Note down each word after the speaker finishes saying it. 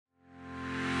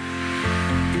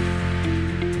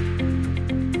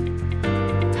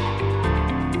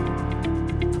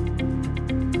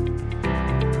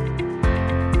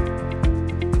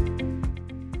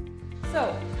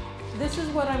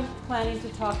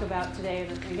talk about today,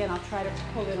 and again, I'll try to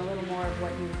pull in a little more of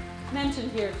what you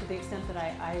mentioned here to the extent that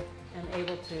I am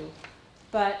able to.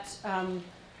 But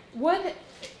what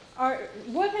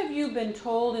have you been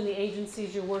told in the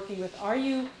agencies you're working with? Are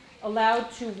you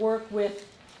allowed to work with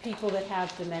people that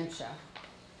have dementia?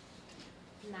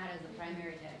 Not as a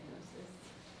primary diagnosis.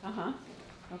 Uh-huh.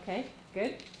 Okay,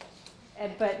 good.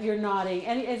 But you're nodding.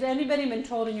 Has anybody been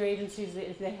told in your agencies that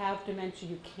if they have dementia,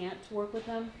 you can't work with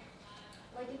them?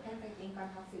 Well, it depends, I think, on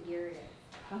how severe it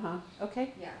is. Uh-huh.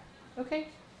 Okay. Yeah. Okay.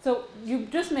 So you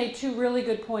just made two really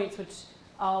good points, which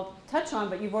I'll touch on,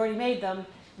 but you've already made them,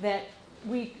 that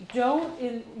we don't,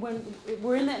 when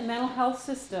we're in that mental health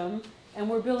system and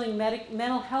we're building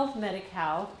mental health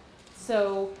Medi-Cal,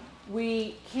 so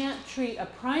we can't treat a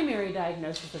primary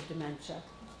diagnosis of dementia,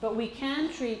 but we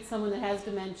can treat someone that has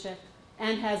dementia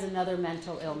and has another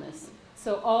mental illness.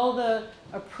 So all the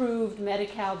approved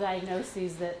Medi-Cal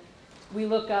diagnoses that we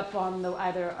look up on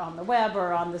either on the web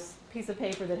or on this piece of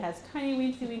paper that has tiny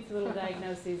weensy little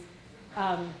diagnoses,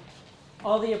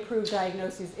 all the approved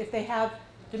diagnoses, if they have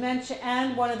dementia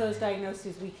and one of those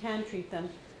diagnoses, we can treat them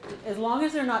as long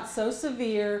as they're not so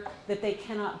severe that they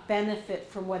cannot benefit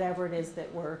from whatever it is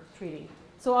that we're treating.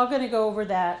 So I'm going to go over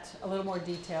that a little more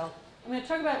detail. I'm going to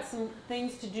talk about some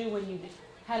things to do when you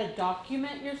how to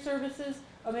document your services.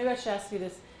 Or maybe I should ask you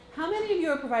this. How many of you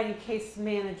are providing case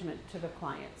management to the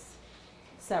clients?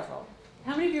 Several.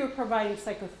 How many of you are providing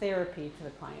psychotherapy to the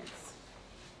clients?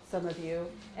 Some of you.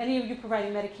 Any of you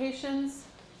providing medications?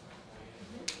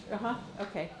 Uh-huh.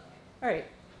 Okay. All right.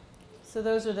 So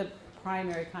those are the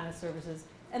primary kind of services.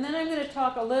 And then I'm going to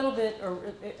talk a little bit or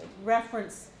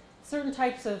reference certain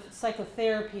types of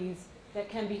psychotherapies that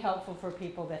can be helpful for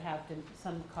people that have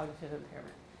some cognitive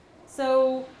impairment.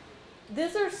 So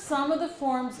these are some of the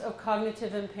forms of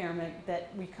cognitive impairment that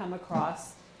we come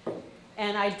across.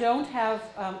 And I don't have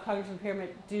cognitive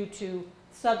impairment due to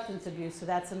substance abuse, so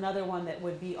that's another one that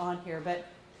would be on here. But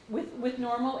with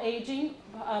normal aging,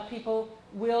 people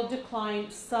will decline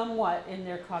somewhat in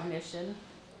their cognition.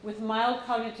 With mild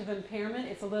cognitive impairment,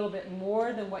 it's a little bit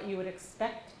more than what you would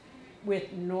expect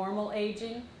with normal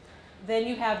aging. Then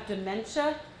you have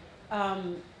dementia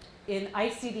in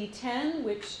ICD-10,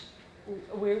 which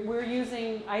we're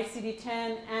using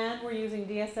ICD-10 and we're using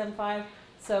DSM-5.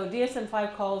 So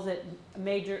DSM-5 calls it a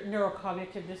major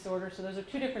neurocognitive disorder. So those are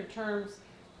two different terms,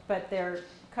 but they're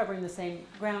covering the same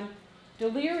ground.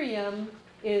 Delirium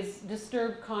is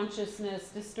disturbed consciousness,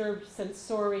 disturbed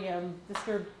sensorium,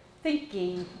 disturbed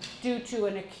thinking due to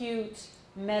an acute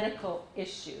medical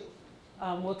issue.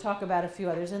 We'll talk about a few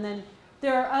others. And then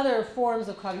there are other forms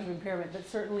of cognitive impairment, but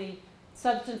certainly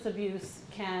substance abuse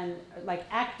can, like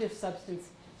active substance,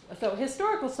 so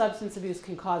historical substance abuse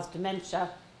can cause dementia.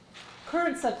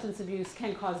 Current substance abuse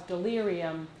can cause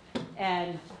delirium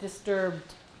and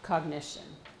disturbed cognition.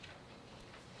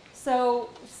 So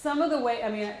some of the way,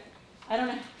 I don't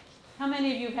know how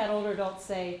many of you have had older adults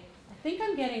say, I think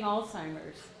I'm getting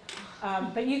Alzheimer's,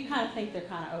 but you kind of think they're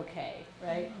kind of okay,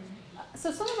 right?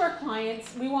 So some of our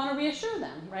clients, we want to reassure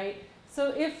them, right?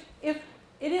 So if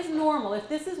it is normal, if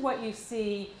this is what you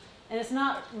see and it's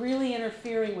not really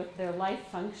interfering with their life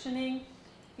functioning,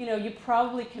 you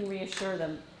probably can reassure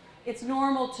them. It's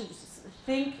normal to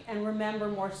think and remember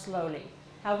more slowly,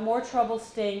 have more trouble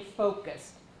staying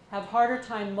focused, have harder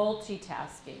time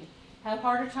multitasking, have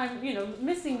harder time,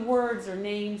 missing words or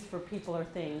names for people or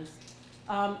things,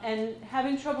 and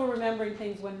having trouble remembering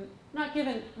things when not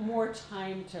given more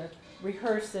time to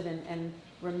rehearse it and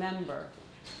remember.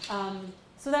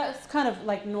 So that's kind of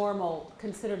like normal,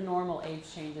 considered normal age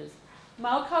changes.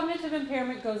 Mild cognitive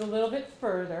impairment goes a little bit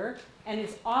further and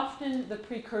is often the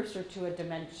precursor to a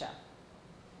dementia.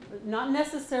 Not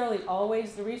necessarily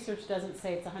always, the research doesn't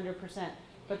say it's 100%,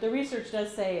 but the research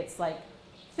does say it's like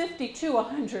 50 to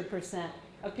 100%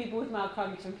 of people with mild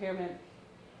cognitive impairment,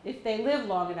 if they live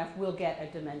long enough, will get a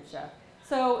dementia.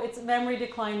 So it's memory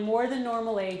decline more than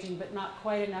normal aging, but not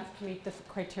quite enough to meet the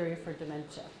criteria for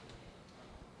dementia.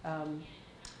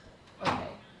 Okay,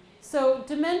 so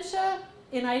dementia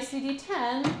in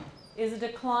ICD-10 is a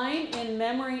decline in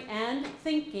memory and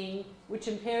thinking, which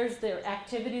impairs their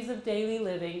activities of daily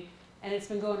living, and it's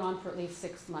been going on for at least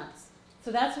 6 months.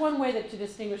 So that's one way to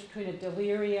distinguish between a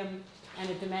delirium and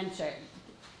a dementia.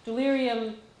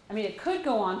 Delirium, it could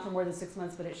go on for more than 6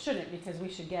 months, but it shouldn't, because we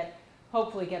should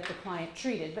hopefully get the client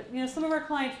treated. But some of our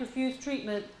clients refuse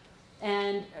treatment,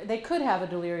 and they could have a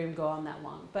delirium go on that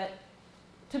long. But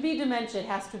to be dementia, it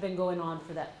has to have been going on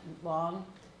for that long.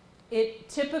 It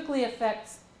typically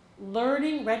affects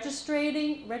learning,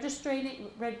 registering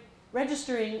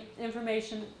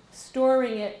information,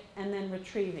 storing it, and then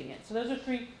retrieving it. So those are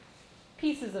three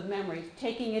pieces of memory,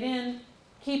 taking it in,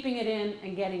 keeping it in,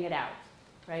 and getting it out,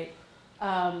 right?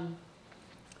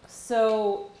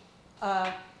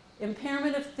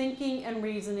 Impairment of thinking and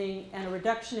reasoning and a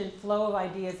reduction in flow of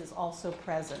ideas is also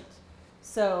present.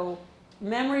 So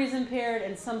memory is impaired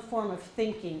and some form of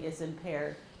thinking is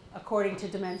impaired, according to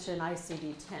dementia and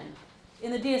ICD-10.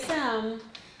 In the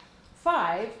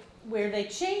DSM-5, where they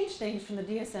change things from the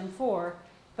DSM-4,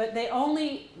 but they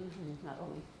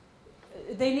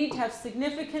they need to have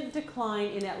significant decline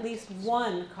in at least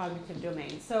one cognitive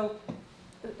domain. So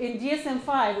in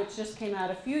DSM-5, which just came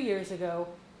out a few years ago,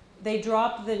 they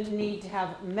dropped the need to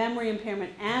have memory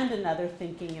impairment and another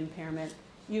thinking impairment.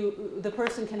 The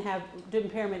person can have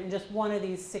impairment in just one of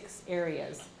these 6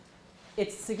 areas.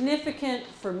 It's significant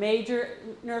for major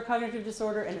neurocognitive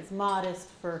disorder, and it's modest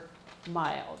for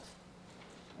mild.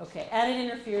 Okay, and it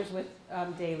interferes with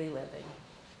daily living.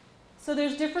 So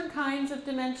there's different kinds of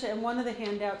dementia, and one of the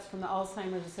handouts from the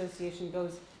Alzheimer's Association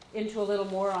goes into a little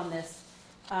more on this.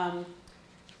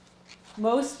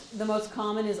 The most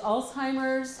common is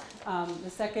Alzheimer's. The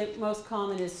second most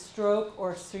common is stroke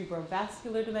or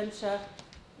cerebrovascular dementia.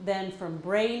 Then from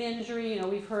brain injury,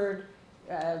 we've heard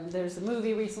there's a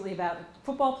movie recently about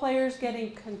football players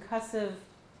getting concussive,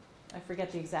 I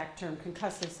forget the exact term,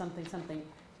 concussive something,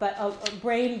 but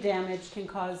brain damage can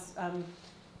cause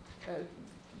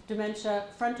dementia,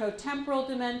 frontotemporal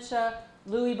dementia,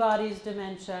 Lewy bodies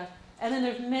dementia, and then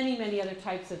there's many, many other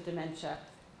types of dementia.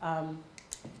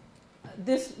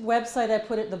 This website I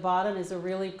put at the bottom is a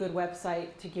really good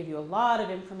website to give you a lot of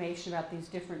information about these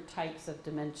different types of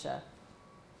dementia.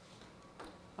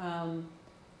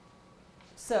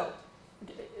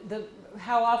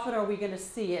 How often are we going to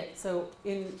see it? So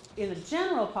in a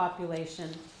general population,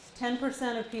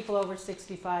 10% of people over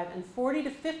 65 and 40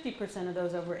 to 50% of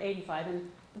those over 85,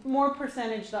 and more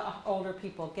percentage the older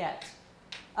people get.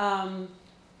 And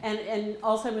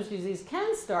Alzheimer's disease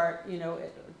can start,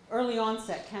 early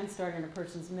onset can start in a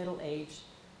person's middle age.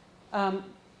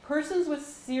 Persons with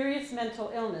serious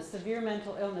mental illness, severe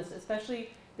mental illness, especially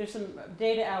there's some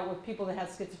data out with people that have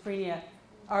schizophrenia,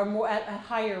 are more at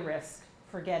higher risk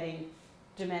for getting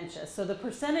dementia. So the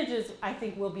percentages, I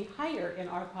think, will be higher in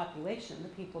our population, the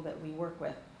people that we work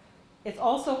with. It's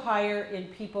also higher in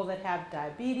people that have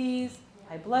diabetes,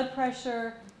 high blood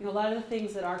pressure, a lot of the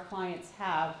things that our clients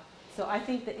have. So I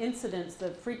think the incidence,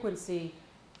 the frequency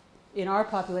in our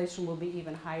population will be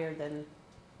even higher than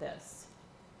this.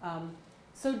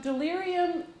 So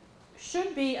delirium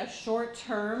should be a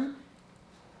short-term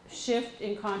shift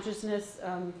in consciousness,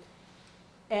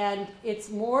 and it's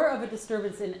more of a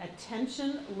disturbance in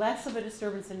attention, less of a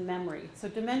disturbance in memory. So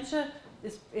dementia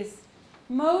is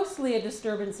mostly a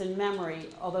disturbance in memory,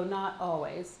 although not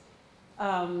always.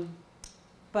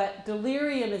 But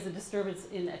delirium is a disturbance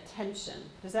in attention.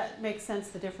 Does that make sense,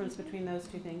 the difference between those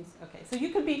two things? Okay, so you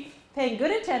could be paying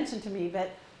good attention to me,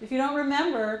 but if you don't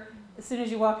remember as soon as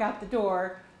you walk out the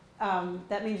door,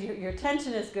 that means your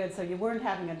attention is good, so you weren't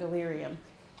having a delirium.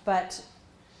 But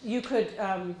you could,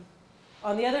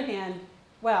 on the other hand,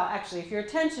 well, actually, if your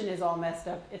attention is all messed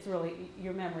up, it's really,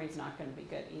 your memory's not going to be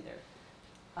good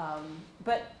either.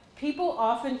 But people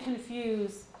often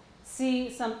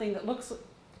see something that looks,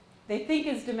 they think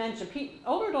is dementia.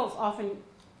 Older adults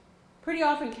pretty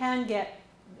often can get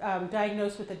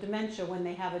diagnosed with a dementia when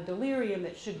they have a delirium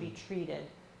that should be treated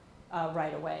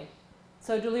right away.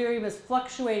 So delirium is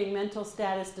fluctuating mental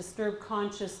status, disturbed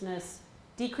consciousness,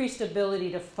 decreased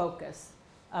ability to focus.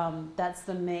 That's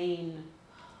the main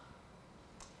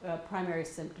primary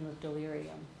symptom of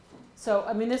delirium. So,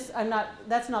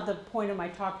 that's not the point of my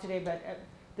talk today, but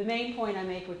the main point I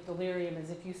make with delirium is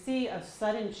if you see a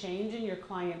sudden change in your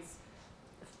client's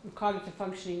cognitive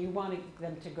functioning, you want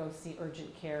them to go see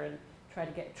urgent care and try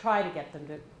to get them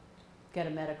to get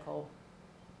a medical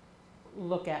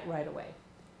look at right away.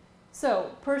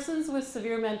 So, persons with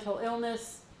severe mental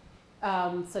illness,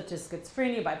 such as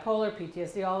schizophrenia, bipolar,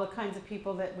 PTSD, all the kinds of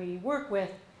people that we work with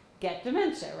get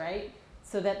dementia, right?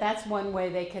 So that's one way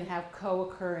they can have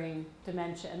co-occurring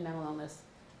dementia and mental illness.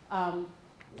 I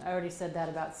already said that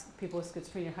about people with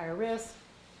schizophrenia, higher risk.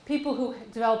 People who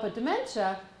develop a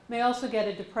dementia may also get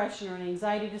a depression or an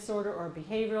anxiety disorder or a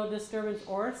behavioral disturbance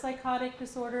or a psychotic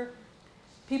disorder.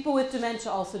 People with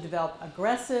dementia also develop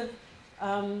aggressive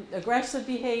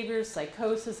behaviors,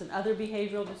 psychosis, and other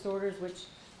behavioral disorders, which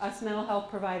us mental health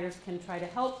providers can try to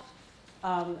help.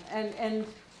 And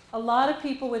a lot of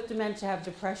people with dementia have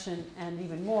depression, and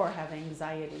even more have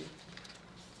anxiety.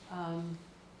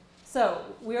 So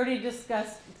we already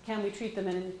discussed, can we treat them?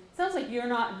 And it sounds like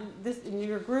in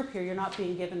your group here, you're not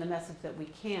being given the message that we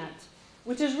can't,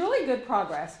 which is really good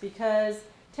progress, because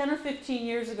 10 or 15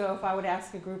 years ago, if I would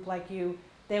ask a group like you,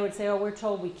 they would say, oh, we're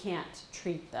told we can't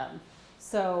treat them.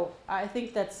 So I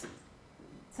think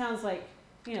sounds like,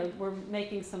 we're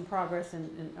making some progress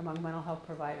among mental health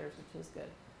providers, which is good.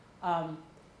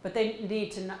 But they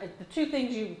need to, the two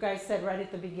things you guys said right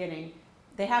at the beginning,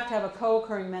 they have to have a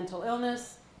co-occurring mental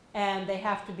illness, and they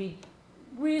have to be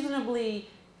reasonably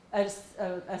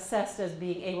assessed as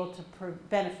being able to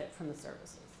benefit from the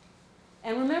services.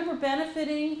 And remember,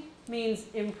 benefiting means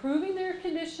improving their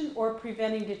condition or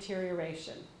preventing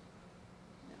deterioration.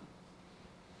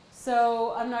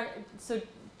 So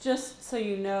just so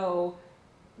you know,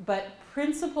 but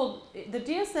the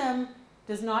DSM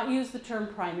does not use the term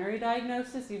primary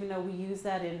diagnosis, even though we use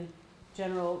that in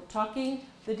general talking.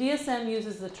 The DSM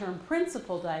uses the term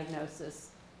principal diagnosis.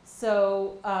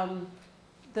 So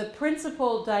the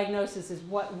principal diagnosis is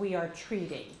what we are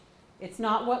treating. It's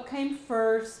not what came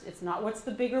first, it's not what's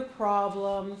the bigger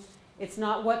problem, it's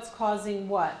not what's causing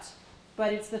what,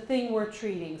 but it's the thing we're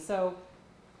treating. So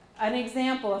an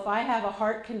example, if I have a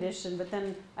heart condition, but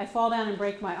then I fall down and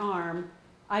break my arm,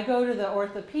 I go to the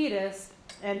orthopedist,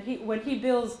 and when he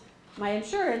bills my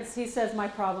insurance, he says my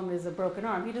problem is a broken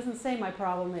arm. He doesn't say my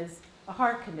problem is a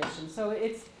heart condition. So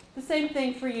it's the same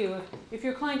thing for you. If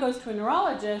your client goes to a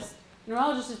neurologist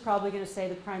is probably going to say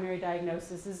the primary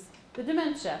diagnosis is the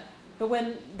dementia. But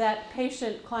when that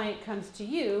patient client comes to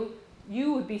you,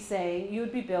 you would be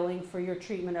billing for your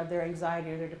treatment of their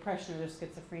anxiety or their depression or their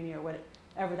schizophrenia or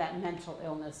whatever that mental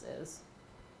illness is.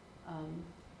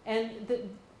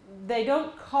 They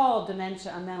don't call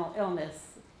dementia a mental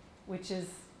illness, which is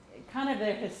kind of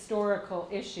a historical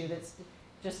issue that's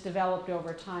just developed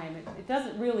over time. It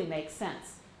doesn't really make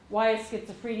sense. Why is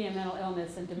schizophrenia a mental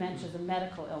illness and dementia is a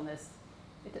medical illness?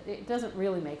 It doesn't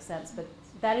really make sense, but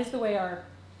that is the way our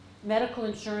medical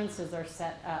insurances are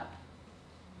set up.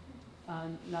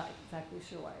 Not exactly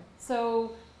sure why.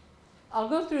 So I'll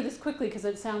go through this quickly because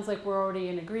it sounds like we're already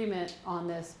in agreement on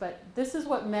this, but this is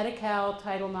what Medi-Cal,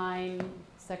 Title IX,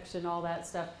 section, all that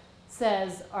stuff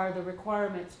says are the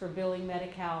requirements for billing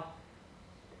Medi-Cal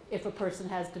if a person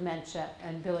has dementia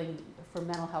and billing for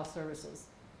mental health services.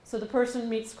 So the person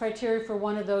meets criteria for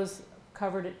one of those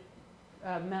covered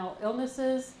mental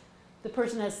illnesses. The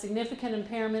person has significant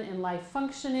impairment in life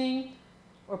functioning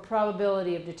or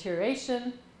probability of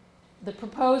deterioration. The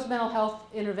proposed mental health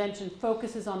intervention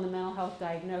focuses on the mental health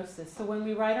diagnosis. So when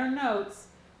we write our notes,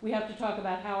 we have to talk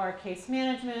about how our case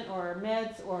management or our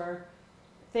meds or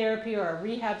therapy or our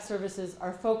rehab services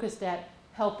are focused at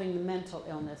helping the mental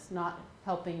illness, not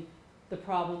helping the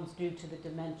problems due to the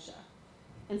dementia.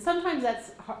 And sometimes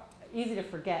that's easy to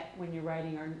forget when you're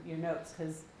writing your notes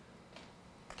because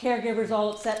caregiver's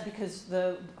all upset because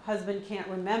the husband can't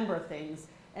remember things,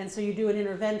 and so you do an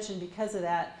intervention because of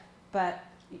that, but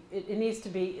it needs to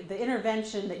be, the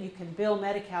intervention that you can bill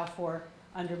Medi-Cal for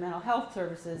under mental health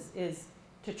services is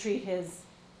to treat his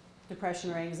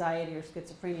depression or anxiety or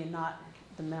schizophrenia, not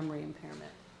the memory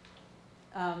impairment.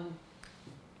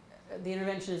 The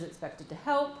intervention is expected to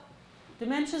help.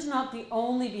 Dementia is not the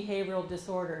only behavioral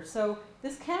disorder, so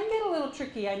this can get a little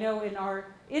tricky. I know in our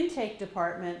intake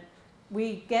department,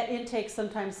 we get intake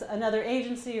sometimes, another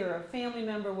agency or a family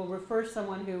member will refer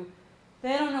someone who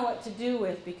they don't know what to do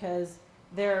with because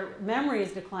their memory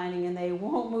is declining and they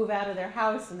won't move out of their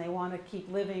house and they want to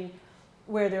keep living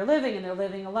where they're living and they're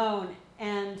living alone.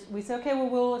 And we say, okay, well,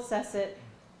 we'll assess it.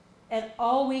 And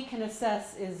all we can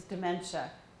assess is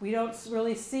dementia. We don't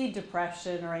really see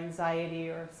depression or anxiety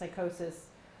or psychosis.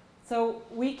 So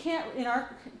we can't, in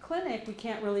our clinic, we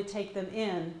can't really take them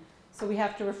in. So we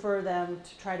have to refer them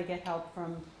to try to get help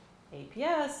from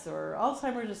APS or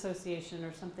Alzheimer's Association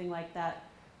or something like that.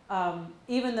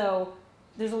 Even though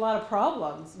there's a lot of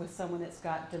problems with someone that's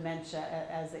got dementia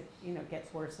as it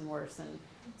gets worse and worse and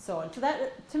so on. So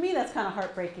that, to me, that's kind of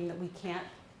heartbreaking that we can't,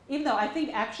 even though I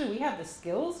think actually we have the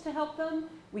skills to help them.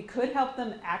 We could help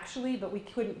them actually, but we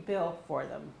couldn't bill for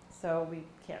them. So we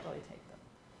can't really take them.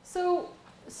 So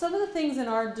some of the things in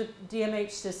our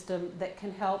DMH system that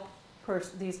can help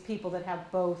these people that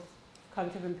have both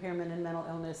cognitive impairment and mental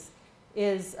illness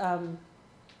is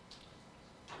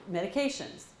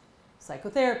medications,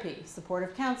 psychotherapy,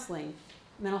 supportive counseling,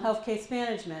 mental health case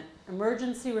management,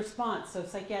 emergency response, so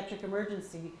psychiatric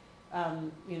emergency,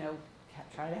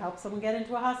 try to help someone get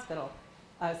into a hospital,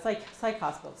 psych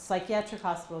hospitals, psychiatric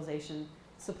hospitalization,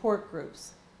 support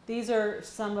groups. These are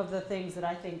some of the things that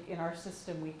I think in our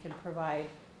system we can provide.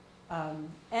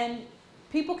 And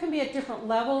people can be at different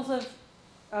levels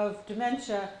of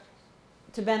dementia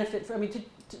to benefit from,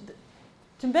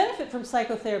 to benefit from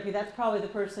psychotherapy, that's probably the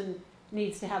person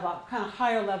needs to have a kind of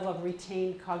higher level of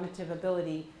retained cognitive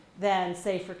ability than,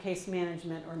 say, for case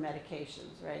management or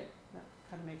medications, right? That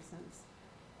kind of makes sense.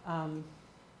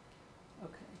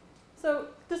 Okay. So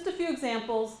just a few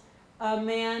examples. A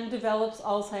man develops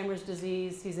Alzheimer's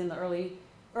disease. He's in the early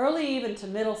even to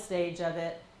middle stage of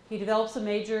it. He develops a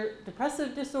major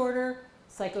depressive disorder.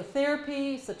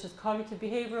 Psychotherapy, such as cognitive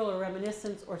behavioral or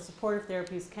reminiscence or supportive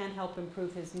therapies, can help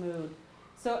improve his mood.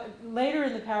 So later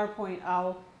in the PowerPoint,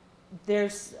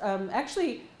 there's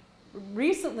actually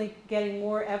recently getting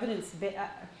more evidence,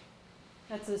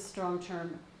 that's a strong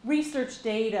term, research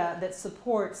data that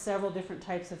supports several different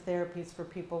types of therapies for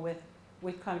people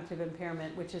with cognitive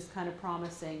impairment, which is kind of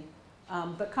promising.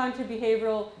 But cognitive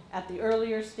behavioral at the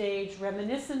earlier stage,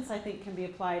 reminiscence I think can be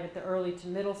applied at the early to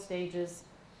middle stages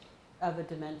of a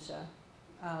dementia.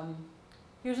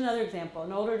 Here's another example.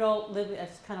 An older adult living,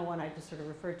 that's kind of one I just sort of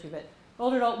referred to, but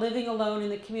older adult living alone in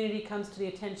the community comes to the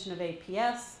attention of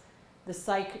APS. The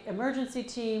psych emergency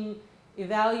team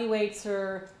evaluates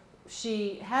her.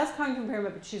 She has cognitive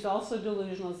impairment, but she's also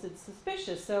delusional. It's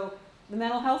suspicious. So the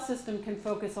mental health system can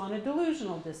focus on a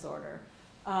delusional disorder.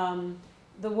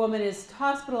 The woman is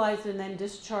hospitalized and then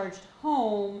discharged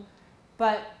home,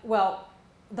 but, well,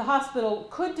 the hospital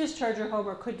could discharge her home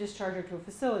or could discharge her to a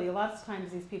facility. A lot of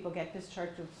times these people get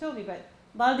discharged to a facility, but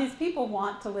a lot of these people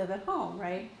want to live at home,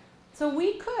 right? So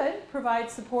we could provide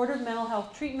supportive mental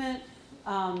health treatment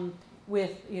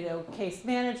with, case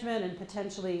management and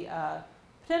potentially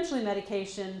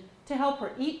medication to help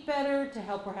her eat better, to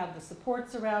help her have the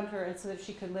supports around her, and so that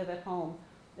she could live at home,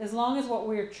 as long as what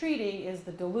we're treating is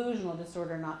the delusional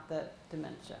disorder, not the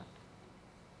dementia.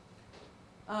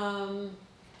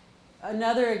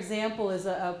 Another example is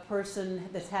a person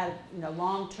that's had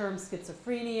long-term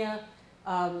schizophrenia,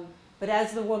 but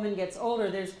as the woman gets older,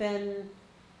 there's been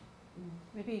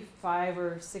maybe 5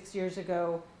 or 6 years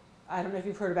ago, I don't know if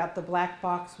you've heard about the black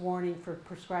box warning for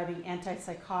prescribing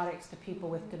antipsychotics to people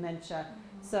with dementia.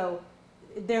 So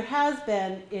there has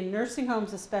been, in nursing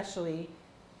homes especially,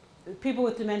 people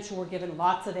with dementia were given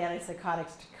lots of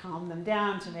antipsychotics to calm them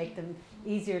down, to make them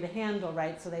easier to handle,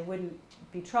 right, so they wouldn't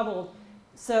be troubled.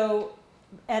 So,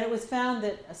 and it was found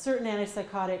that certain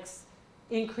antipsychotics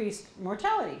increased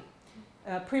mortality,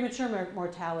 premature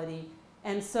mortality.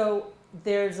 And so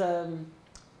there's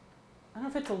I don't know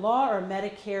if it's a law or a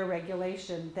Medicare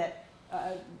regulation that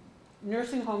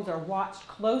nursing homes are watched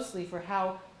closely for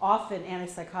how often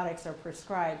antipsychotics are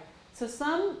prescribed. So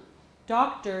some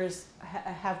doctors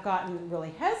have gotten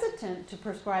really hesitant to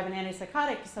prescribe an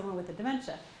antipsychotic to someone with a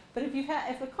dementia. But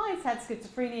if a client's had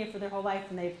schizophrenia for their whole life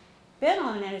and they've been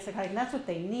on an antipsychotic and that's what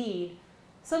they need,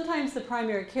 sometimes the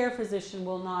primary care physician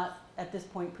will not at this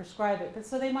point prescribe it. But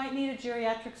so they might need a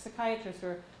geriatric psychiatrist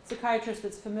or psychiatrist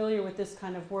that's familiar with this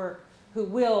kind of work who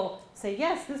will say,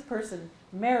 yes, this person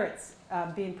merits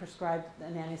being prescribed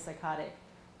an antipsychotic.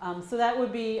 So that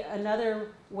would be another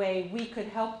way we could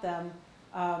help them,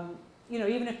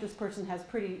 even if this person has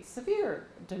pretty severe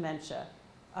dementia.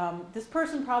 This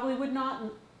person probably would not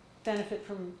benefit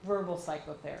from verbal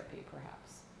psychotherapy,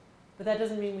 perhaps. But that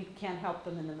doesn't mean we can't help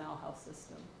them in the mental health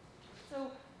system. So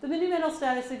the mini mental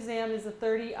status exam is a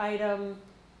 30-item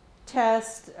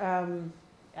test.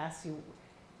 Asks you,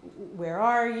 where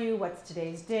are you? What's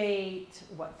today's date?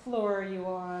 What floor are you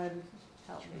on?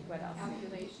 Help me, what else?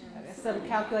 Calculations. Some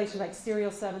calculations like serial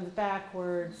sevens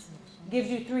backwards. Gives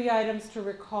you 3 items to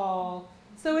recall.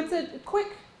 So it's a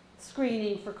quick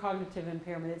screening for cognitive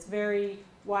impairment. It's very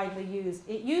widely used.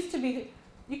 It used to be,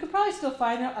 you could probably still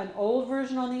find an old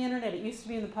version on the internet. It used to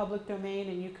be in the public domain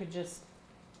and you could just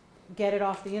get it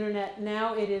off the internet.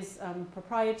 Now it is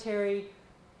proprietary.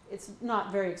 It's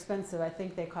not very expensive. I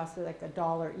think they cost like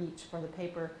 $1 each for the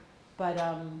paper. But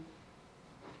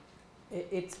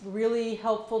it's really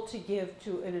helpful to give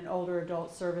to in an older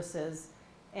adult services.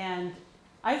 And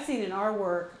I've seen in our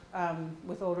work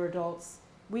with older adults,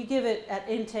 we give it at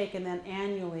intake and then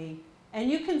annually.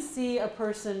 And you can see a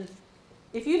person,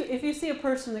 if you see a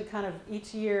person that kind of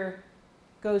each year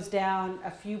goes down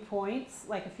a few points,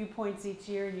 like a few points each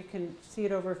year, you can see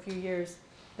it over a few years,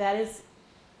 that is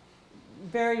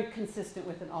very consistent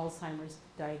with an Alzheimer's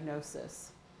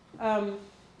diagnosis.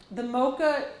 The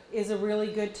MoCA is a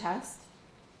really good test.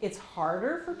 It's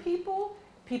harder for people.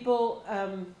 People,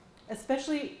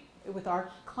 especially with our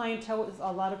clientele,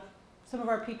 some of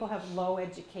our people have low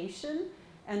education,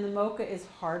 and the MoCA is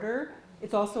harder.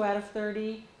 It's also out of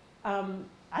 30.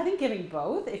 I think giving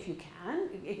both, if you can.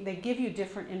 They give you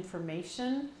different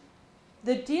information.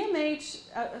 The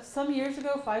DMH, some years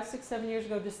ago, 5, 6, 7 years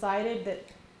ago, decided that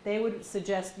they would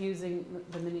suggest using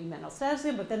the mini mental status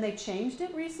exam, but then they changed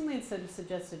it recently and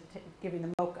suggested giving the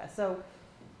MoCA. So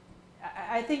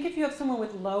I think if you have someone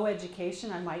with low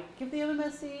education, I might give the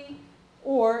MMSE,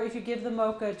 or if you give the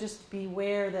MOCA, just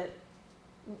beware that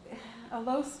a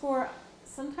low score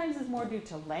sometimes is more due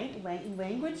to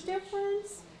language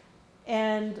difference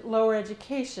and lower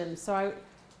education. So I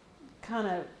kind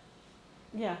of,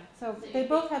 yeah, so they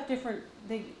both have different,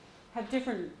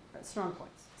 strong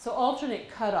points. So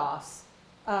alternate cutoffs.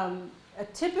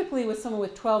 Typically with someone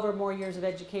with 12 or more years of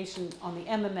education on the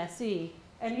MMSE,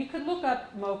 and you could look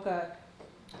up MOCA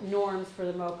norms for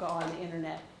the MOCA on the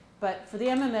internet, but for the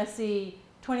MMSE,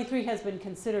 23 has been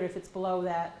considered. If it's below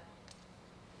that,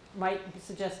 might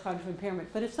suggest cognitive impairment.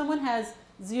 But if someone has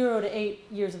 0 to 8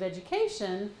 years of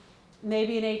education,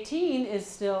 maybe an 18, 19 is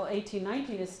still,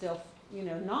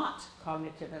 not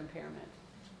cognitive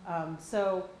impairment.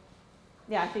 So,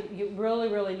 yeah, I think you really,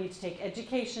 really need to take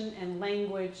education and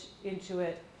language into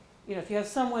it. If you have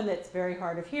someone that's very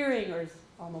hard of hearing or is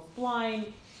almost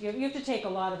blind, you have to take a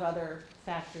lot of other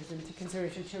factors into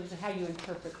consideration in terms of how you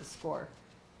interpret the score.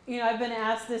 I've been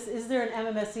asked this, is there an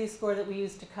MMSE score that we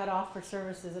use to cut off for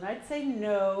services? And I'd say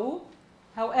no.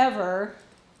 However,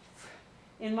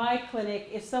 in my clinic,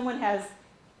 if someone has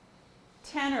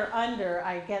 10 or under,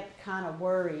 I get kind of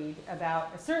worried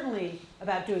certainly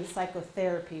about doing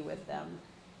psychotherapy with them.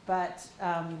 But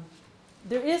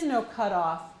there is no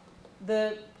cutoff.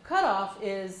 The cutoff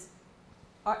is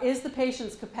the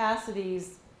patient's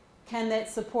capacities, can that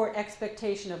support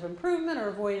expectation of improvement or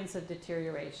avoidance of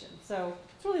deterioration? So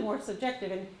it's really more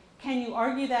subjective. And can you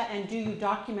argue that, and do you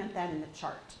document that in the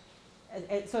chart?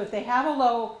 So if they have a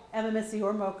low MMSE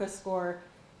or MOCA score,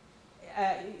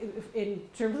 in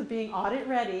terms of being audit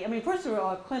ready, first of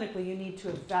all, clinically, you need to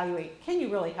evaluate, can you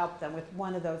really help them with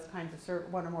one of those kinds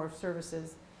of one or more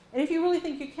services? And if you really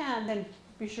think you can, then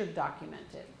be sure to document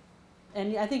it.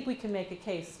 And I think we can make a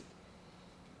case,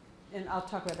 and I'll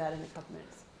talk about that in a couple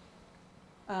minutes.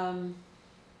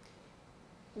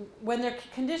 When their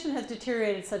condition has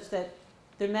deteriorated such that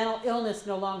their mental illness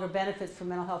no longer benefits from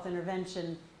mental health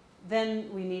intervention,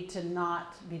 then we need to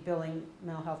not be billing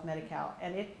mental health Medi-Cal.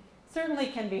 And it certainly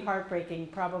can be heartbreaking.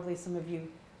 Probably some of you,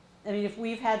 if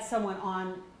we've had someone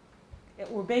on,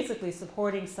 we're basically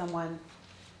supporting someone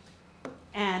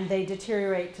and they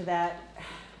deteriorate to that,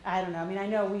 I don't know. I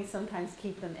know we sometimes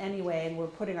keep them anyway and we're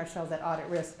putting ourselves at audit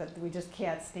risk, but we just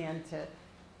can't stand to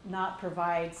not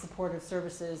provide supportive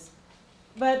services.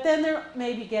 But then they're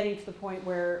maybe getting to the point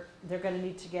where they're going to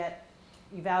need to get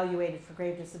evaluated for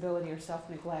grave disability or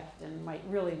self-neglect and might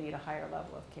really need a higher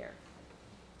level of care.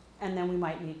 And then we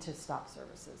might need to stop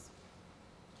services.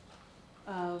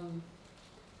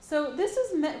 So this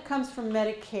comes from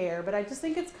Medicare, but I just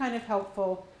think it's kind of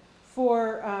helpful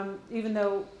for, even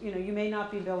though you may not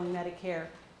be billing Medicare,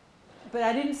 but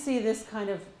I didn't see this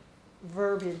kind of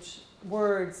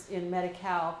words in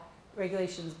Medi-Cal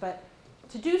regulations, but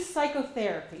to do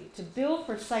psychotherapy, to bill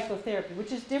for psychotherapy,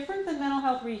 which is different than mental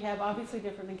health rehab, obviously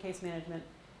different than case management,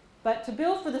 but to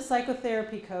bill for the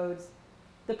psychotherapy codes,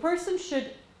 the person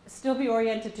should still be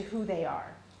oriented to who they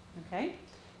are, okay?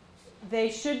 They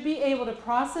should be able to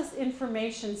process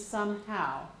information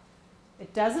somehow.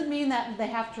 It doesn't mean that they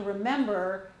have to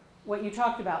remember what you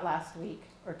talked about last week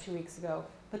or 2 weeks ago,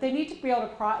 but they need to be able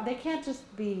to, they can't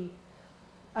just be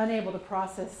unable to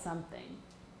process something.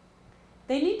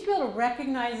 They need to be able to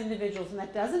recognize individuals, and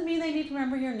that doesn't mean they need to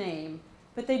remember your name,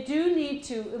 but they do need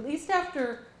to, at least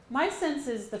after, my sense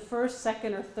is the first,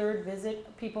 second, or third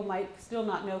visit, people might still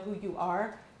not know who you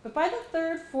are, but by the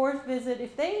third, fourth visit,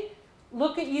 if they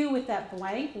look at you with that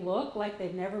blank look like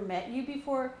they've never met you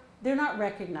before, they're not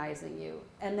recognizing you,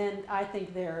 and then I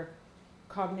think their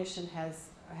cognition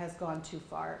has gone too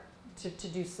far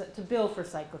to bill for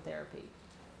psychotherapy.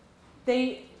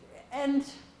 And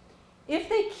if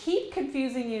they keep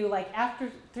confusing you, like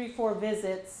after 3-4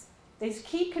 visits, they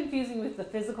keep confusing with the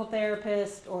physical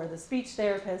therapist or the speech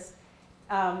therapist,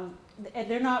 and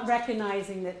they're not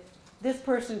recognizing that this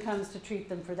person comes to treat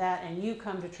them for that, and you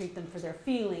come to treat them for their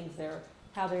feelings,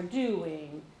 how they're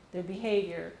doing, their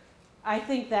behavior. I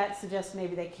think that suggests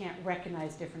maybe they can't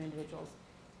recognize different individuals.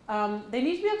 They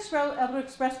need to be able to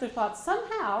express their thoughts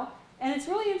somehow, and it's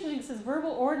really interesting, it says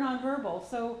verbal or nonverbal.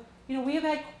 So, we have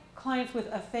had clients with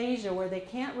aphasia where they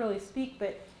can't really speak,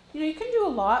 but you can do a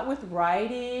lot with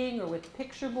writing or with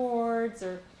picture boards,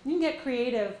 or you can get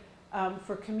creative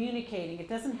for communicating. It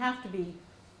doesn't have to be,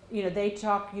 they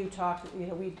talk, you talk,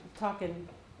 we talk and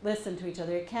listen to each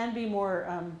other. It can be more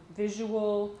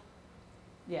visual,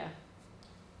 yeah.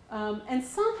 And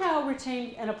somehow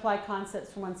retain and apply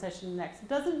concepts from one session to the next. It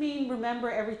doesn't mean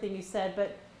remember everything you said,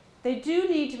 but they do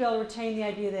need to be able to retain the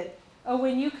idea that,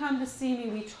 when you come to see me,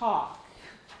 we talk.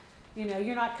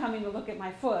 You're not coming to look at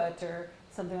my foot, or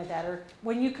something like that. Or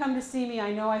when you come to see me,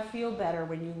 I know I feel better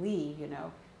when you leave, you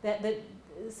know. That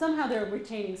somehow they're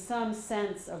retaining some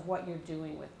sense of what you're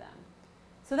doing with them.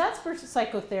 So that's for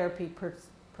psychotherapy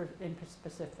in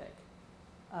specific.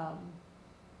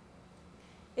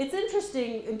 It's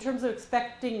interesting in terms of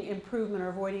expecting improvement or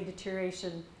avoiding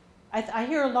deterioration. I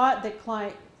hear a lot that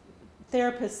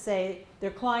therapists say,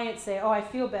 their clients say, oh, I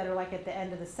feel better like at the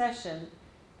end of the session.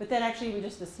 But then actually even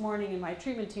just this morning in my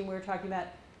treatment team we were talking about,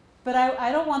 but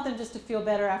I don't want them just to feel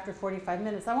better after 45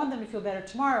 minutes. I want them to feel better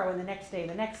tomorrow and the next day and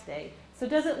the next day. So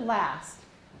does it last?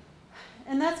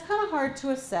 And that's kind of hard to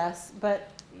assess, but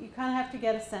you kind of have to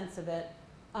get a sense of it.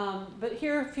 But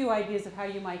here are a few ideas of how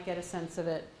you might get a sense of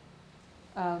it.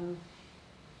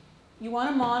 You want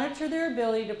to monitor their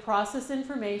ability to process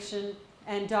information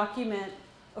and document.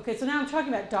 Okay, so now I'm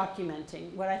talking about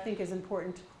documenting, what I think is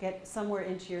important to get somewhere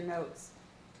into your notes.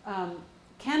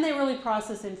 Can they really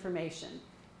process information?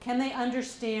 Can they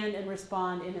understand and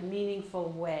respond in a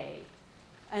meaningful way?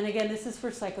 And again, this is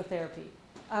for psychotherapy.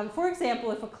 For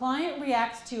example, if a client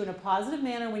reacts to you in a positive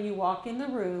manner when you walk in the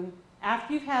room,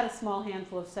 after you've had a small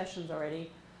handful of sessions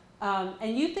already,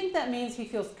 and you think that means he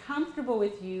feels comfortable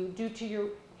with you due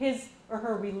to his or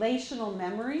her relational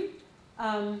memory,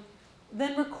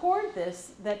 then record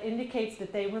this that indicates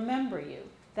that they remember you.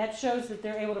 That shows that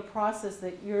they're able to process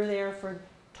that you're there for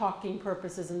talking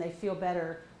purposes and they feel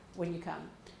better when you come.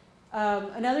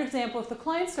 Another example, if the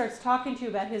client starts talking to you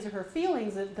about his or her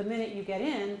feelings the minute you get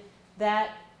in,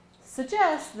 that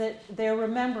suggests that they're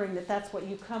remembering that that's what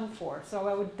you come for. So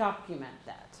I would document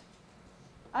that.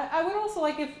 I would also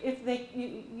like if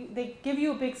they give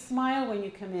you a big smile when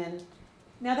you come in.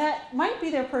 Now that might be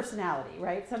their personality,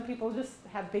 right? Some people just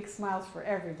have big smiles for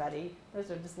everybody. Those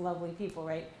are just lovely people,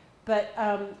 right? But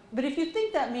if you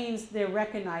think that means they're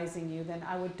recognizing you, then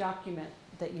I would document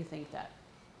that you think that.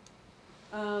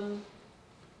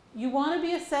 You want to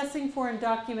be assessing for and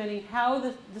documenting how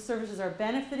the services are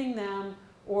benefiting them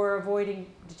or avoiding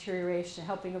deterioration,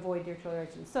 helping avoid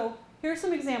deterioration. So here are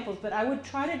some examples, but I would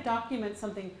try to document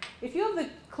something. If you have the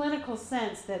clinical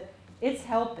sense that it's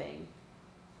helping,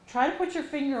 try to put your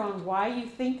finger on why you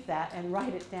think that and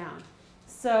write it down.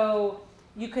 So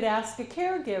you could ask a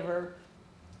caregiver,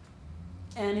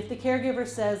 and if the caregiver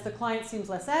says the client seems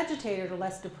less agitated or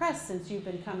less depressed since you've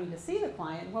been coming to see the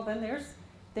client, well then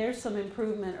there's some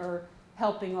improvement or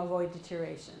helping avoid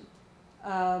deterioration.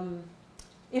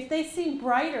 If they seem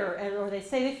brighter or they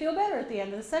say they feel better at the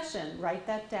end of the session, write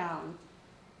that down.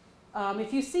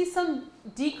 If you see some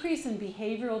decrease in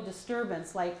behavioral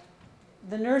disturbance, like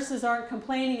the nurses aren't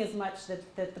complaining as much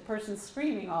that the person's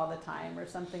screaming all the time or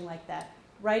something like that,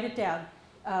 write it down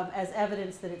as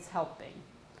evidence that it's helping.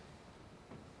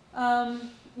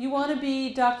 You want to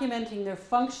be documenting their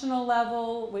functional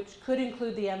level, which could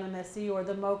include the MMSE or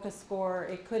the MoCA score.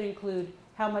 It could include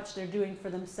how much they're doing for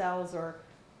themselves or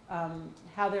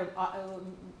how they're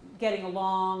getting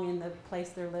along in the place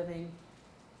they're living.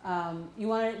 You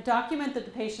want to document that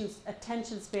the patient's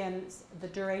attention span is the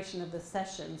duration of the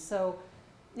session. So,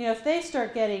 if they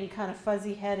start getting kind of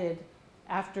fuzzy-headed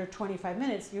after 25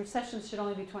 minutes, your sessions should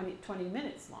only be 20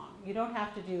 minutes long. You don't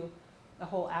have to do a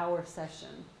whole hour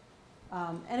session.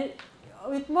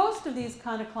 With most of these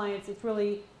kind of clients, it's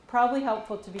really probably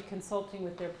helpful to be consulting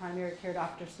with their primary care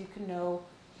doctor so you can know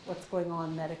what's going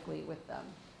on medically with them.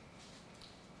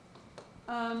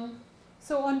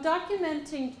 So on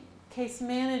documenting case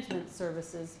management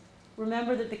services,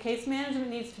 remember that the case management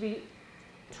needs to be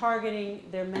targeting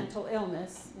their mental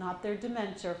illness, not their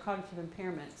dementia or cognitive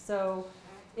impairment. So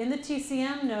in the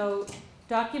TCM note,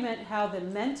 document how the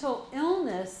mental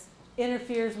illness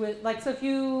interferes with, so if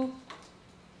you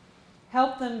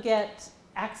help them get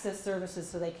access services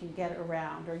so they can get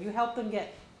around, or you help them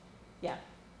get,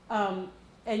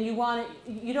 and you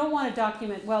don't want to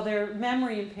document, well, their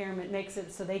memory impairment makes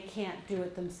it so they can't do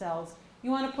it themselves.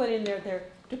 You want to put in there their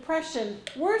depression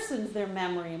worsens their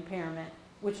memory impairment,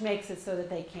 which makes it so that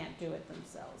they can't do it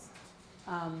themselves.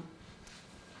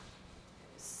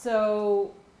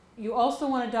 So you also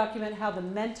want to document how the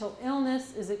mental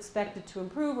illness is expected to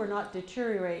improve or not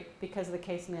deteriorate because of the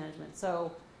case management.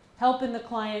 So helping the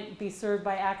client be served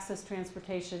by access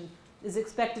transportation is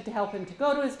expected to help him to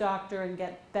go to his doctor and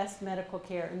get best medical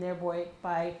care and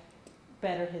thereby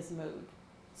better his mood.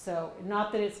 So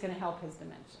not that it's going to help his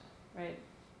dementia, right?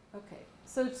 Okay,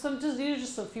 so these are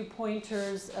just a few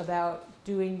pointers about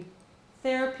doing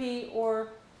therapy or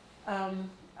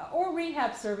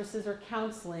rehab services or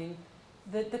counseling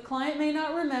that the client may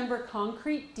not remember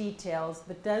concrete details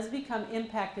but does become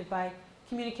impacted by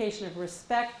communication of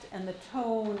respect and the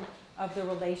tone of the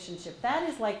relationship. That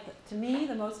is to me,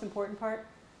 the most important part.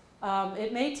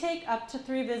 It may take up to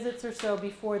 3 visits or so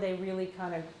before they really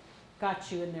kind of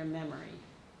got you in their memory.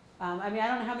 I mean, I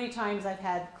don't know how many times I've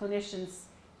had clinicians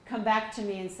come back to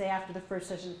me and say after the first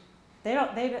session,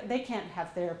 they can't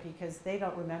have therapy because they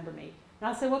don't remember me. And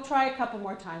I'll say, well, try a couple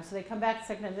more times. So they come back the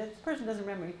second time, this person doesn't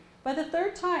remember me. By the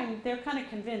third time, they're kind of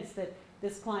convinced that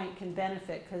this client can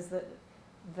benefit because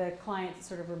the client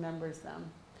sort of remembers them.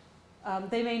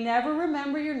 They may never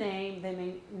remember your name. They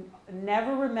may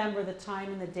never remember the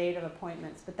time and the date of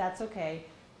appointments, but that's okay.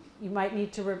 You might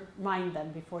need to remind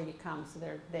them before you come so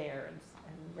they're there and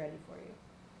ready for you.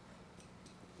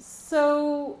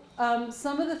 So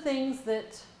some of the things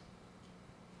that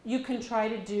you can try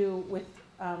to do with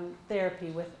therapy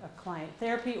with a client,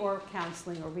 therapy or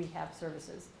counseling or rehab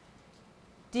services.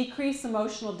 Decrease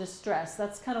emotional distress.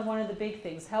 That's kind of one of the big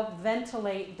things. Help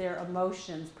ventilate their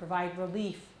emotions, provide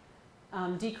relief,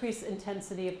 decrease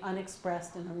intensity of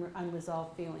unexpressed and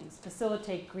unresolved feelings,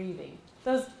 facilitate grieving.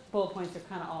 Those bullet points are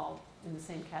kind of all in the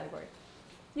same category.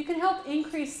 You can help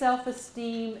increase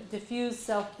self-esteem, diffuse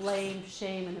self-blame,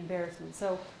 shame, and embarrassment.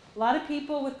 So a lot of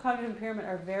people with cognitive impairment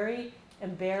are very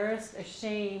embarrassed,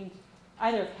 ashamed,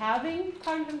 either of having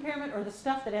cognitive impairment or the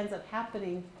stuff that ends up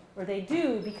happening, or they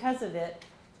do because of it.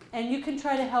 And you can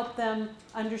try to help them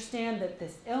understand that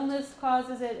this illness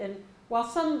causes it. And while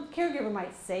some caregiver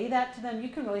might say that to them, you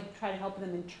can really try to help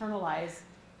them internalize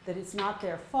that it's not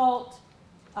their fault,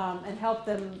 and help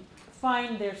them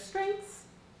find their strengths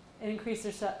and increase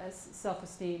their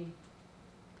self-esteem.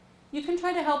 You can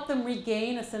try to help them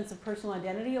regain a sense of personal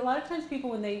identity. A lot of times people,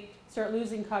 when they start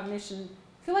losing cognition,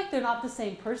 feel like they're not the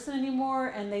same person anymore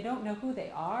and they don't know who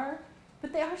they are,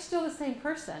 but they are still the same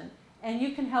person. And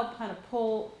you can help kind of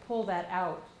pull that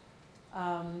out.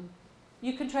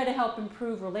 You can try to help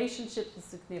improve relationships with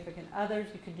significant others.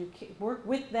 You can do work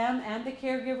with them and the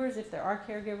caregivers if there are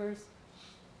caregivers.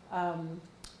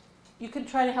 You can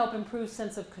try to help improve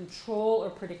sense of control or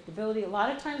predictability. A lot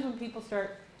of times when people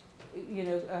start,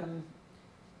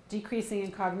 decreasing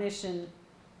in cognition,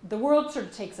 the world sort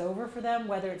of takes over for them,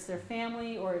 whether it's their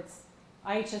family or it's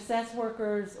IHSS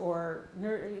workers or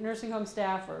nursing home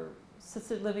staff or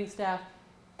assisted living staff,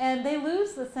 and they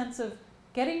lose the sense of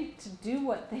getting to do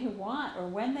what they want or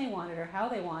when they want it or how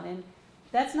they want it. And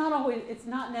that's not always, it's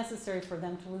not necessary for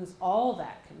them to lose all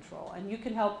that control. And you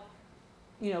can help,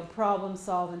 problem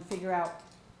solve and figure out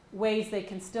ways they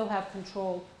can still have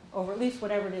control over at least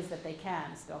whatever it is that they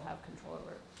can still have control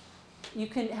over. You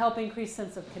can help increase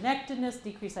sense of connectedness,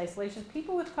 decrease isolation.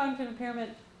 People with cognitive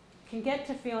impairment can get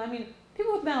to feel,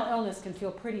 people with mental illness can feel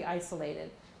pretty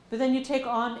isolated. But then you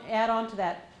add on to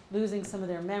that losing some of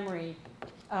their memory,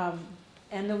 and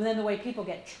then the way people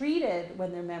get treated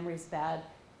when their memory's bad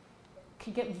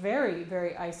can get very,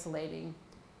 very isolating.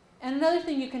 And another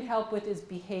thing you can help with is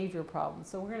behavior problems.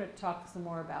 So we're going to talk some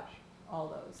more about all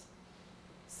those.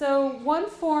 So one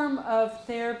form of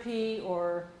therapy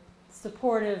or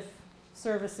supportive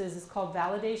services is called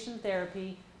validation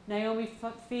therapy. Naomi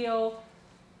Fiel,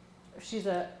 she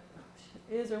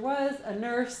is or was a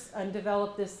nurse and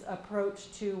developed this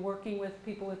approach to working with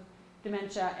people with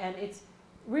dementia, and it's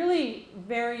really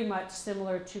very much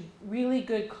similar to really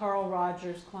good Carl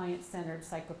Rogers client-centered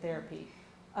psychotherapy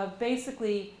of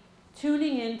basically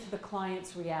tuning into the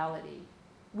client's reality,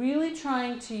 really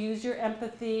trying to use your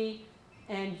empathy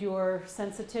and your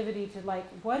sensitivity to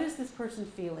what is this person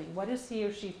feeling? What is he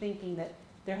or she thinking that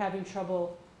they're having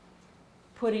trouble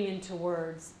putting into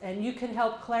words? And you can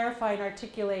help clarify and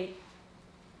articulate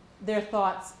their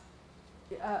thoughts.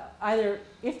 Either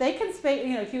if they can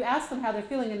if you ask them how they're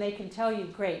feeling and they can tell you,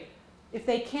 great. If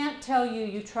they can't tell you,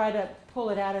 you try to pull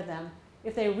it out of them.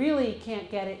 If they really can't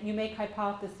get it, you make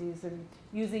hypotheses and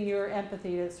using your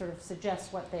empathy to sort of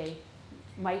suggest what they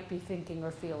might be thinking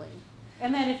or feeling.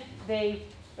 And then if they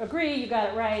agree, you got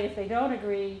it right. If they don't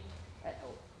agree,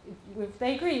 if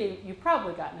they agree, you've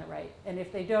probably gotten it right. And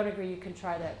if they don't agree, you can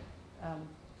try to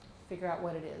figure out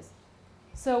what it is.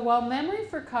 So while memory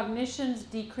for cognitions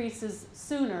decreases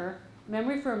sooner,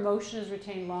 memory for emotion is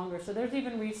retained longer. So there's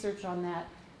even research on that.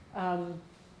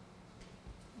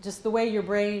 Just the way your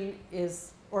brain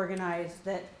is organized,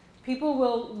 that people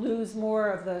will lose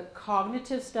more of the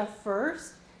cognitive stuff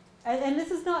first. And this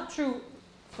is not true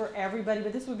for everybody,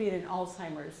 but this would be in an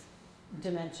Alzheimer's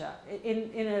dementia.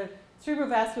 In a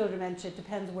cerebrovascular dementia, it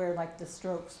depends where the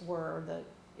strokes were or the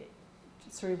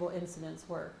cerebral incidents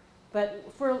were.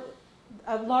 But for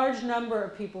a large number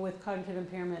of people with cognitive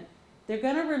impairment, they're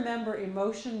going to remember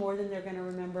emotion more than they're going to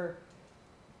remember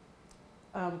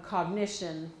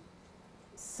cognition.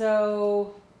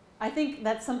 So I think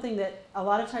that's something that a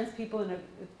lot of times people in a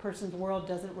person's world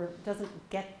doesn't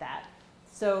get that.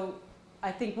 So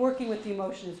I think working with the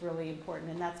emotion is really important,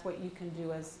 and that's what you can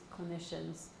do as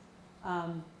clinicians.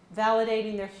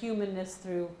 Validating their humanness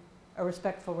through a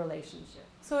respectful relationship.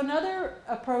 So another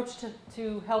approach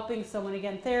to helping someone,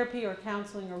 again, therapy or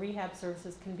counseling or rehab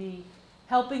services, can be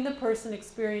helping the person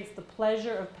experience the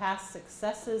pleasure of past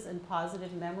successes and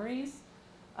positive memories,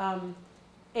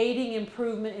 aiding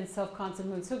improvement in self-concept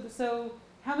mood. So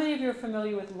how many of you are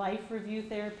familiar with life review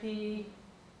therapy?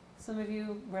 Some of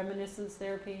you, reminiscence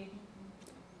therapy?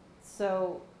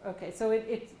 So, okay, so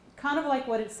it's kind of like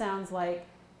what it sounds like,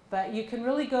 but you can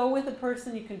really go with a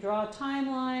person, you can draw a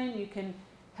timeline, you can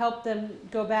help them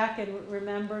go back and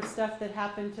remember stuff that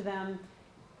happened to them,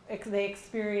 they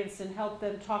experienced, and help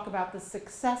them talk about the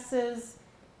successes,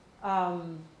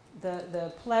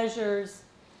 the pleasures.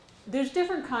 There's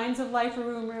different kinds of life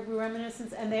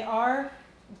reminiscence, and they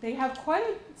have quite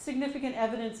a significant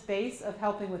evidence base of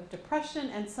helping with depression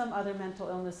and some other mental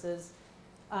illnesses.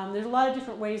 There's a lot of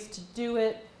different ways to do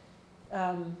it,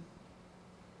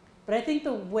 but I think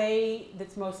the way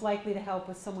that's most likely to help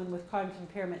with someone with cognitive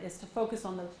impairment is to focus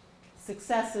on the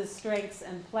successes, strengths,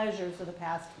 and pleasures of the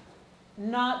past,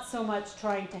 not so much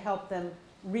trying to help them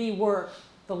rework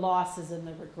the losses and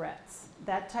the regrets.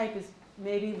 That type is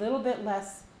maybe a little bit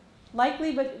less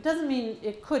likely, but it doesn't mean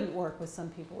it couldn't work with some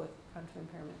people with cognitive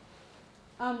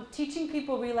impairment. Teaching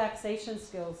people relaxation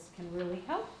skills can really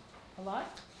help a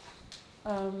lot.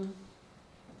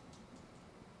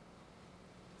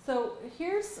 So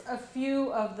here's a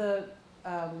few of the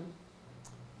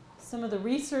some of the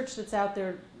research that's out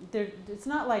there. It's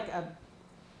not like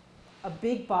a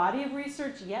big body of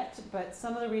research yet, but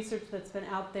some of the research that's been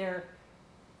out there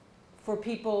for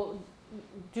people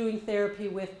doing therapy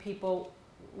with people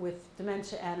with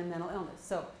dementia and a mental illness.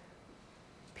 So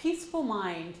Peaceful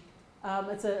Mind,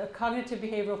 it's a cognitive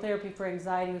behavioral therapy for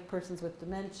anxiety with persons with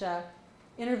dementia.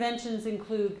 Interventions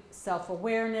include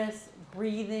self-awareness,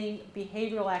 breathing,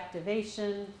 behavioral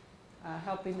activation,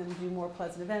 helping them do more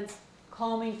pleasant events,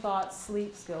 calming thoughts,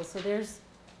 sleep skills. So there's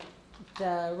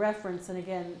the reference, and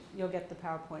again, you'll get the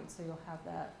PowerPoint, so you'll have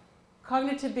that.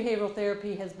 Cognitive behavioral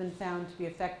therapy has been found to be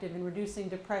effective in reducing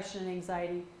depression and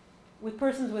anxiety with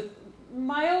persons with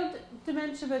mild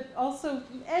dementia, but also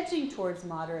edging towards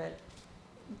moderate.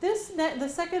 The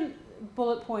second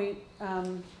bullet point,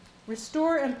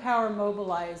 Restore, Empower,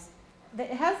 Mobilize.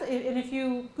 And if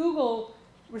you Google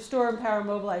Restore, Empower,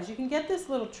 Mobilize, you can get this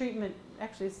little treatment,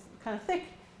 actually it's kind of thick,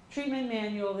 treatment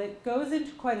manual that goes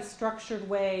into quite a structured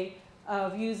way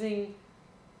of using,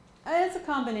 it's a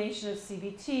combination of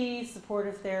CBT,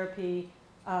 supportive therapy,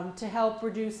 to help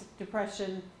reduce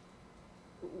depression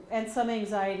and some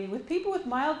anxiety with people with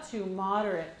mild to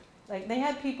moderate. Like they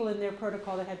had people in their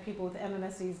protocol that had people with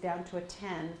MMSEs down to a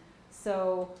 10.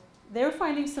 So they're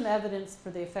finding some evidence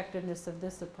for the effectiveness of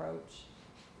this approach.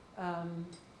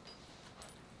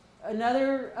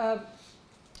 Another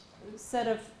set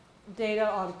of data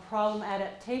on problem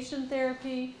adaptation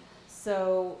therapy.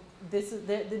 So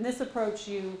in this approach,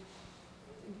 you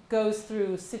goes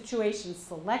through situation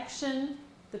selection.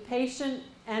 The patient,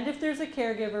 and if there's a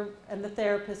caregiver and the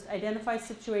therapist, identify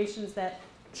situations that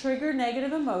trigger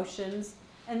negative emotions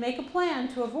and make a plan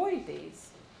to avoid these.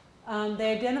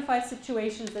 They identify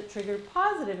situations that trigger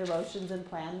positive emotions and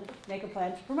make a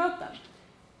plan to promote them.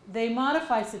 They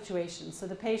modify situations. So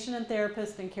the patient and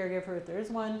therapist and caregiver, if there is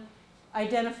one,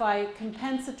 identify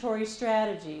compensatory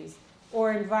strategies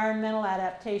or environmental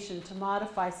adaptation to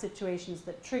modify situations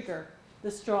that trigger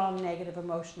the strong negative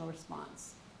emotional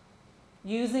response.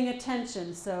 Using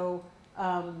attention, so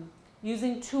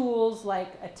using tools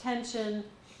like attention,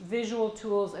 visual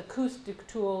tools, acoustic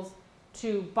tools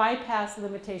to bypass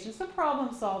limitations, so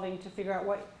problem solving to figure out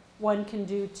what one can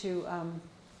do to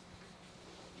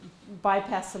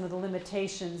bypass some of the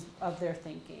limitations of their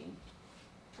thinking.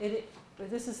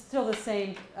 This is still the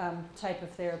same type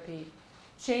of therapy.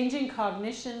 Changing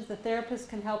cognitions, the therapist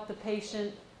can help the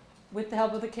patient with the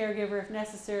help of the caregiver if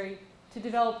necessary to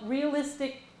develop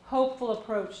realistic, hopeful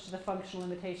approach to the functional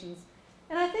limitations.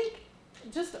 And I think,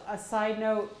 just a side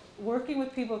note, working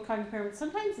with people with cognitive impairment,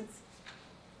 sometimes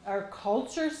our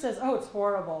culture says, oh, it's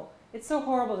horrible. It's so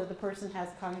horrible that the person has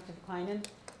cognitive decline. And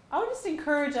I would just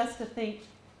encourage us to think,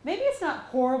 maybe it's not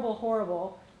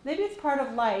horrible. Maybe it's part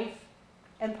of life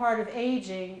and part of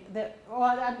aging that,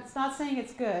 well, it's not saying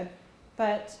it's good,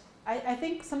 but I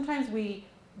think sometimes we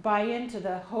buy into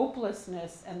the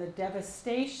hopelessness and the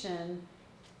devastation.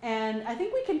 And I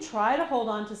think we can try to hold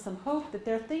on to some hope that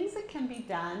there are things that can be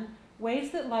done,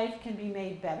 ways that life can be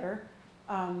made better,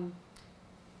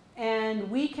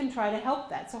 and we can try to help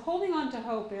that. So holding on to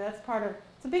hope, it's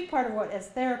a big part of what, as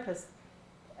therapists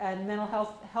and mental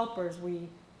health helpers, we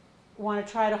want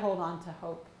to try to hold on to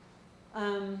hope.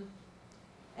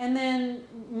 And then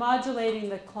modulating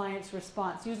the client's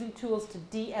response, using tools to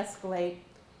de-escalate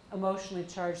emotionally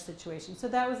charged situations. So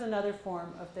that was another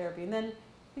form of therapy. And then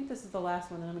I think this is the last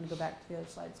one, and I'm going to go back to the other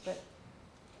slides. But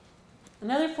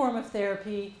another form of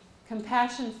therapy,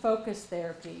 compassion-focused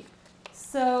therapy.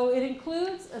 So it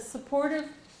includes a supportive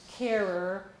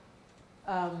carer.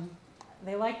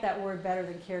 They like that word better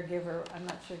than caregiver. I'm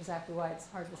not sure exactly why, it's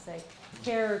hard to say.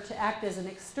 Carer to act as an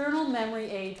external memory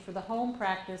aid for the home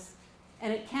practice,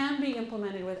 and it can be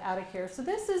implemented without a carer. So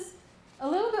this is a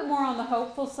little bit more on the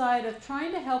hopeful side of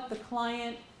trying to help the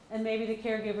client and maybe the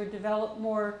caregiver develop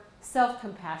more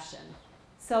self-compassion,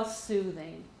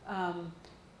 self-soothing,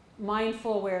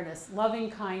 mindful awareness, loving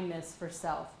kindness for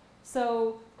self.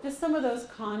 So just some of those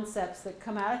concepts that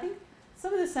come out. I think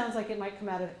some of this sounds like it might come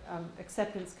out of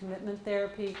acceptance commitment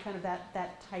therapy, kind of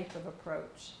that type of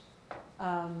approach.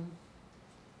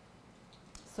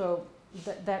 So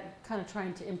that kind of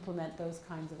trying to implement those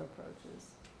kinds of approaches.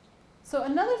 So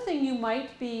another thing you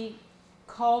might be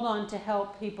called on to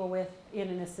help people with in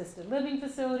an assisted living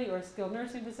facility or a skilled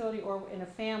nursing facility or in a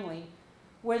family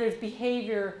where there's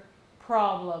behavior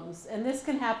problems. And this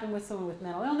can happen with someone with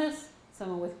mental illness,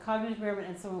 someone with cognitive impairment,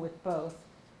 and someone with both.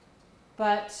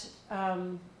 But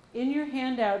in your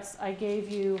handouts, I gave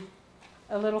you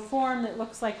a little form that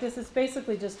looks like this. It's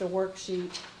basically just a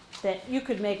worksheet that you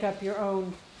could make up your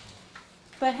own.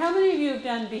 But how many of you have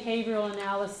done behavioral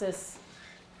analysis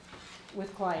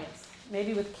with clients?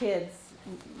 Maybe with kids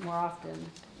more often,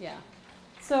 yeah.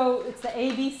 So it's the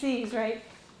ABCs, right?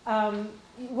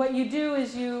 What you do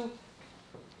is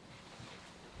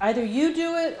either you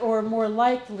do it, or more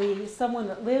likely someone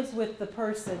that lives with the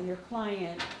person, your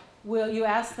client, you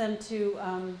ask them to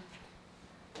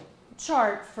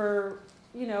chart for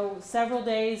several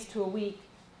days to a week.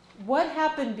 What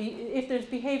happened if there's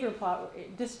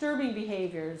disturbing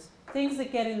behaviors, things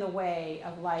that get in the way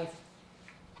of life?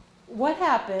 What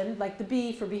happened, like the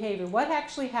B for behavior, what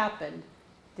actually happened?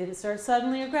 Did it start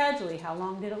suddenly or gradually? How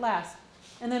long did it last?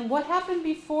 And then what happened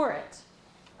before it?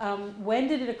 When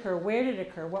did it occur? Where did it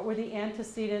occur? What were the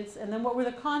antecedents? And then what were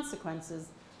the consequences?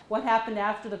 What happened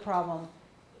after the problem?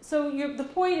 So the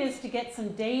point is to get some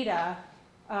data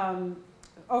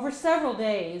over several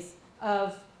days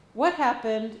of what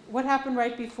happened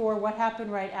right before, what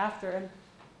happened right after, and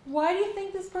why do you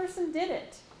think this person did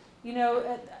it?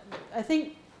 I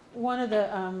think one of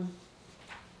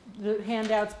the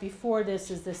handouts before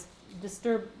this is this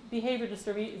behavior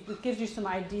disturbing. It gives you some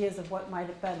ideas of what might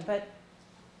have been. But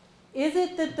is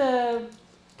it that the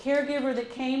caregiver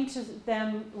that came to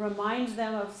them reminds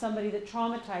them of somebody that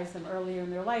traumatized them earlier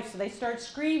in their life, so they start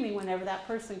screaming whenever that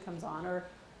person comes on? Or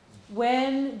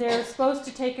when they're supposed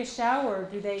to take a shower,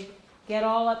 do they get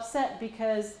all upset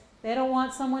because they don't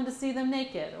want someone to see them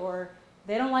naked, or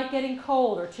they don't like getting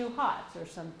cold or too hot or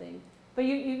something? But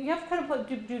you have to kind of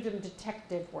do some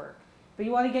detective work. But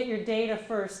you want to get your data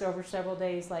first over several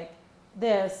days like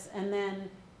this, and then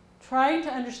trying to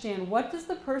understand, what does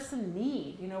the person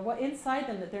need? What inside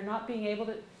them that they're not being able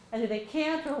to, either they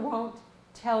can't or won't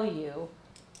tell you.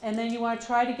 And then you want to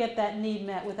try to get that need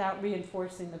met without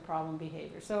reinforcing the problem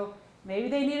behavior. So maybe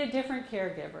they need a different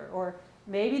caregiver, or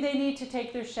maybe they need to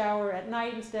take their shower at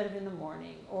night instead of in the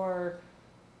morning, or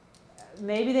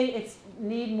maybe they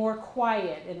need more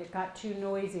quiet and it got too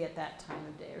noisy at that time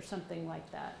of day, or something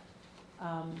like that.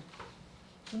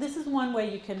 This is one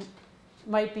way you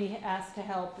might be asked to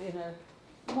help in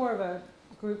more of a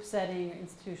group setting or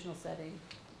institutional setting.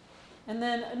 And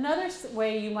then another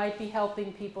way you might be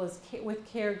helping people is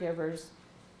with caregivers,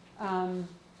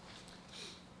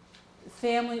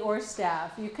 family or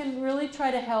staff. You can really try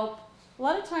to help. A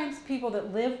lot of times people that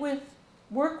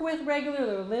work with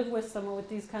regularly or live with someone with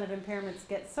these kind of impairments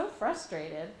get so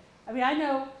frustrated. I mean, I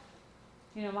know,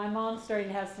 my mom's starting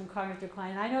to have some cognitive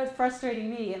decline, and I know it's frustrating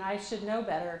me, and I should know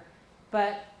better.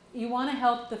 But you want to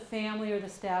help the family or the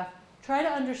staff try to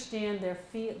understand their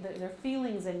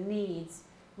feelings and needs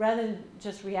rather than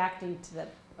just reacting to the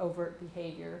overt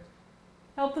behavior.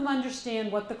 Help them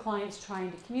understand what the client's trying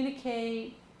to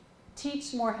communicate,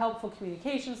 teach more helpful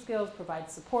communication skills, provide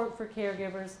support for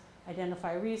caregivers,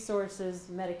 identify resources,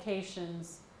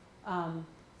 medications,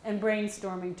 and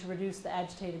brainstorming to reduce the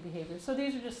agitated behavior. So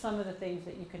these are just some of the things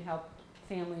that you can help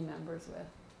family members with.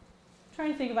 I'm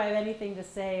trying to think if I have anything to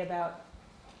say about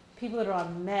people that are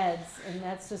on meds, and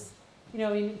that's just,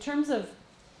 in terms of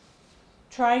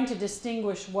trying to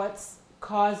distinguish what's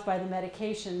caused by the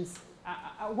medications,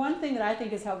 one thing that I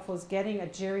think is helpful is getting a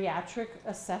geriatric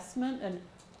assessment, an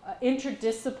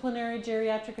interdisciplinary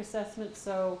geriatric assessment.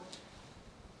 So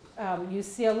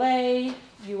UCLA,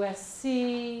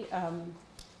 USC,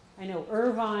 I know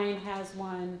Irvine has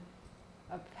one,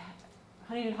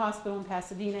 Huntington Hospital in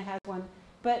Pasadena has one,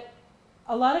 but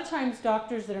a lot of times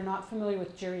doctors that are not familiar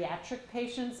with geriatric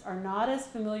patients are not as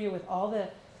familiar with all the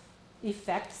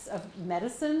effects of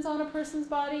medicines on a person's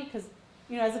body, because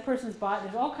as a person's body,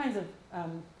 there's all kinds of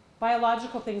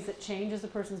biological things that change as a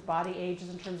person's body ages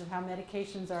in terms of how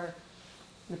medications are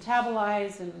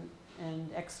metabolized and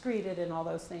excreted and all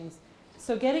those things.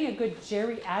 So getting a good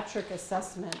geriatric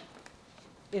assessment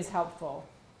is helpful.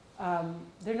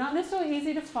 They're not necessarily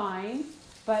easy to find,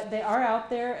 but they are out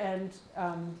there, and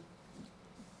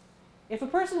if a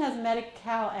person has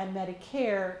Medi-Cal and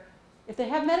Medicare, if they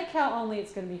have Medi-Cal only,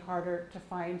 it's going to be harder to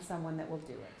find someone that will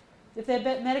do it. If they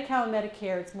have Medi-Cal and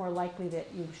Medicare, it's more likely that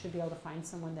you should be able to find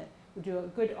someone that would do a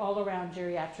good all-around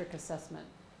geriatric assessment,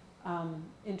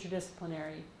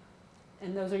 interdisciplinary.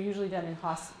 And those are usually done in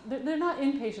they're not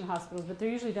inpatient hospitals, but they're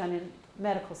usually done in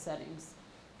medical settings.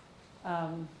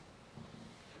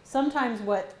 Sometimes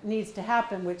what needs to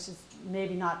happen, which is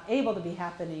maybe not able to be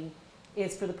happening,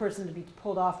 is for the person to be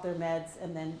pulled off their meds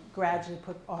and then gradually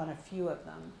put on a few of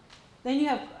them. Then you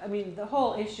have, the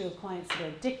whole issue of clients that are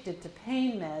addicted to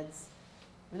pain meds,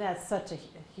 and that's such a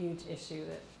huge issue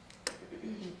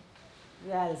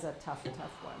that is a tough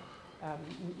one.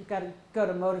 You've got to go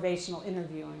to motivational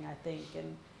interviewing, I think,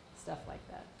 and stuff like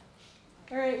that.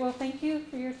 All right, well, thank you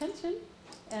for your attention.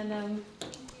 And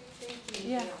Thank you.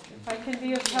 yeah, if I can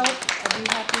be of help, I'd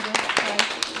be happy to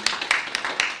help.